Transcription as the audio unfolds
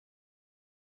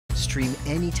stream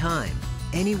anytime,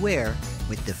 anywhere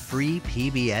with the free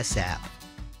PBS app.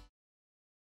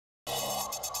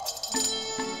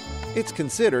 It's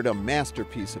considered a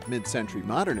masterpiece of mid-century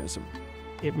modernism.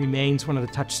 It remains one of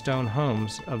the touchstone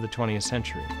homes of the 20th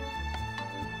century.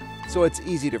 So it's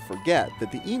easy to forget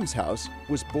that the Eames House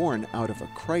was born out of a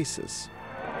crisis.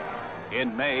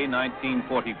 In May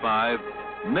 1945,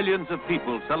 millions of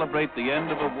people celebrate the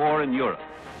end of a war in Europe.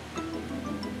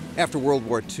 After World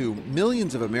War II,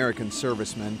 millions of American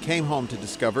servicemen came home to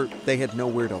discover they had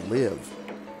nowhere to live.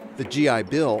 The GI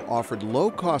Bill offered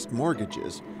low-cost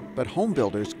mortgages, but home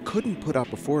builders couldn't put up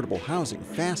affordable housing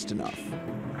fast enough.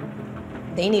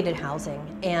 They needed housing,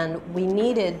 and we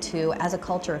needed to, as a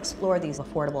culture, explore these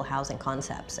affordable housing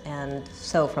concepts. And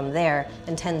so from there,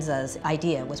 Entenza's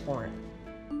idea was born.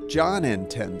 John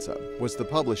Entenza was the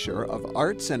publisher of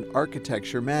Arts and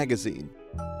Architecture magazine.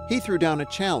 He threw down a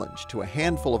challenge to a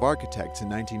handful of architects in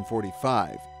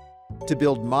 1945 to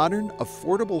build modern,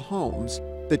 affordable homes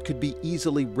that could be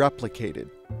easily replicated.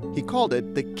 He called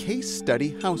it the Case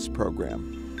Study House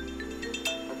Program.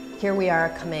 Here we are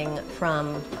coming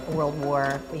from World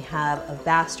War. We have a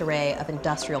vast array of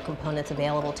industrial components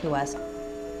available to us.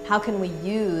 How can we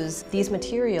use these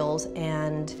materials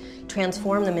and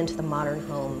transform them into the modern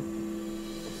home?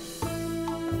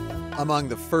 Among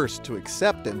the first to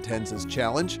accept Entenza's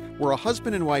challenge were a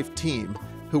husband and wife team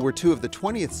who were two of the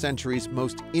 20th century's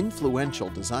most influential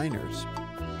designers.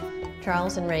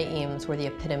 Charles and Ray Eames were the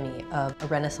epitome of a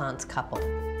Renaissance couple.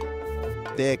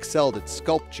 They excelled at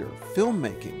sculpture,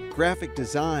 filmmaking, graphic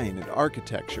design, and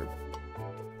architecture.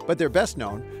 But they're best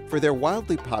known for their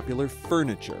wildly popular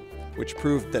furniture, which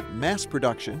proved that mass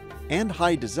production and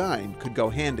high design could go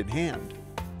hand in hand.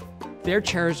 Their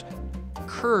chairs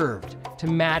curved to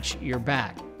match your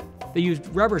back. They used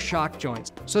rubber shock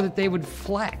joints so that they would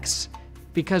flex,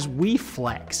 because we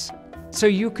flex. So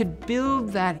you could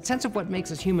build that sense of what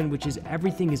makes us human, which is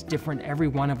everything is different, every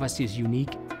one of us is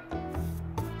unique.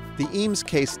 The Eames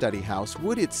Case Study House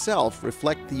would itself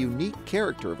reflect the unique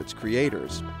character of its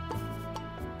creators.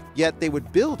 Yet they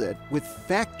would build it with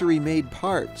factory-made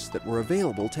parts that were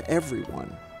available to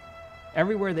everyone.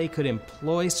 Everywhere they could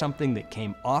employ something that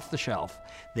came off the shelf,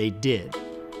 they did.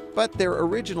 But their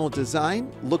original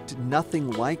design looked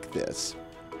nothing like this.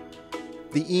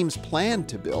 The Eames planned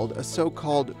to build a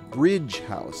so-called bridge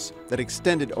house that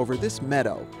extended over this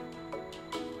meadow.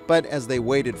 But as they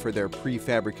waited for their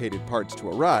prefabricated parts to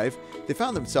arrive, they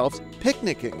found themselves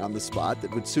picnicking on the spot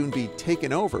that would soon be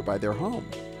taken over by their home.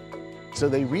 So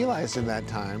they realized in that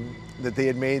time that they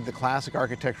had made the classic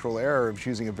architectural error of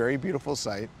choosing a very beautiful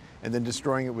site and then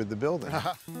destroying it with the building.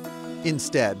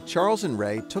 Instead, Charles and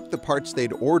Ray took the parts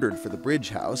they'd ordered for the bridge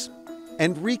house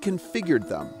and reconfigured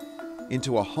them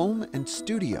into a home and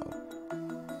studio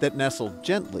that nestled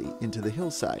gently into the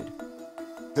hillside.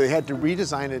 They had to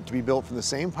redesign it to be built from the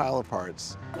same pile of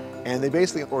parts, and they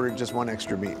basically ordered just one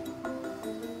extra beam.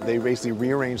 They basically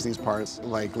rearranged these parts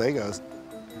like Legos,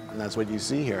 and that's what you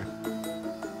see here.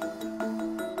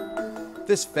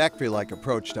 This factory-like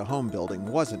approach to home building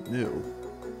wasn't new.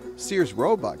 Sears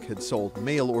Roebuck had sold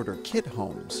mail-order kit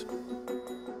homes.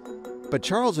 But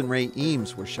Charles and Ray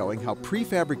Eames were showing how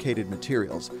prefabricated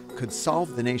materials could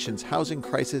solve the nation's housing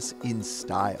crisis in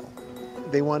style.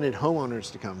 They wanted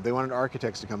homeowners to come, they wanted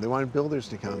architects to come, they wanted builders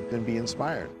to come and be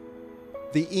inspired.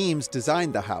 The Eames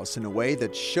designed the house in a way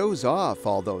that shows off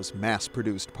all those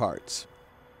mass-produced parts.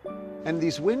 And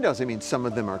these windows, I mean, some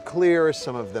of them are clear,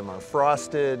 some of them are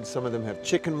frosted, some of them have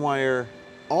chicken wire.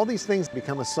 All these things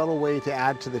become a subtle way to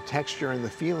add to the texture and the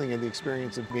feeling and the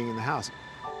experience of being in the house.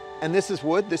 And this is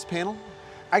wood, this panel?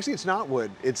 Actually, it's not wood.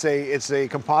 It's a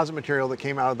composite material that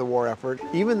came out of the war effort.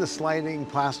 Even the sliding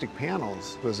plastic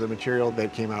panels was a material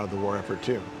that came out of the war effort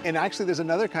too. And actually, there's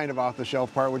another kind of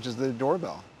off-the-shelf part, which is the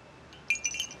doorbell.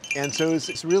 And so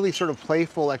it's really sort of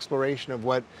playful exploration of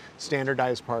what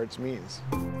standardized parts means.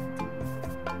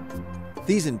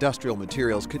 These industrial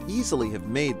materials could easily have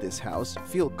made this house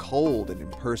feel cold and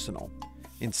impersonal.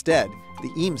 Instead,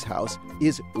 the Eames House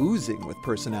is oozing with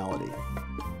personality.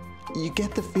 You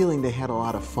get the feeling they had a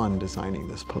lot of fun designing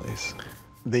this place.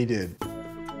 They did.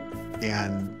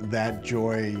 And that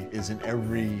joy is in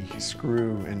every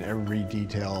screw and every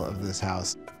detail of this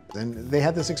house. And they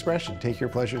had this expression, take your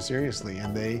pleasure seriously,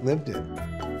 and they lived it.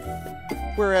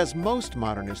 Whereas most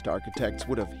modernist architects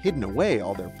would have hidden away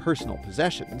all their personal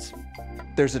possessions,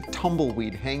 there's a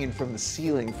tumbleweed hanging from the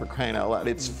ceiling, for crying out loud.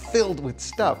 It's filled with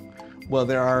stuff. Well,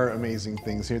 there are amazing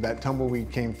things here. That tumbleweed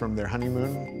came from their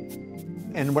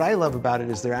honeymoon. And what I love about it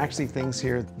is there are actually things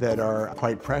here that are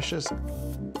quite precious.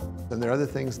 And there are other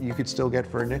things you could still get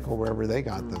for a nickel wherever they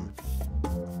got them.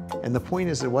 And the point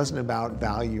is, it wasn't about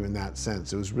value in that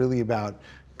sense. It was really about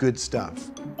good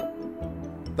stuff.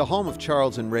 The home of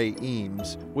Charles and Ray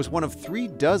Eames was one of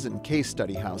 36 case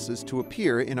study houses to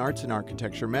appear in Arts and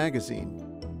Architecture magazine.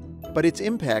 But its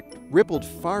impact rippled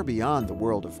far beyond the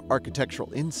world of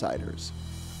architectural insiders.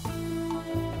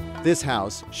 This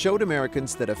house showed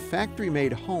Americans that a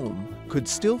factory-made home could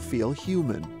still feel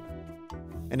human.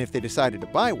 And if they decided to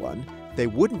buy one, they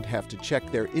wouldn't have to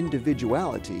check their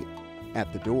individuality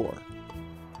at the door.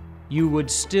 You would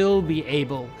still be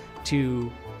able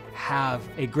to have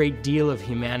a great deal of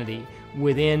humanity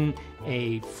within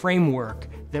a framework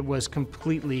that was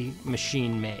completely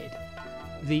machine-made.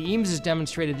 The Eames has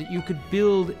demonstrated that you could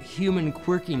build human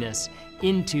quirkiness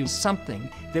into something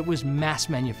that was mass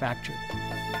manufactured.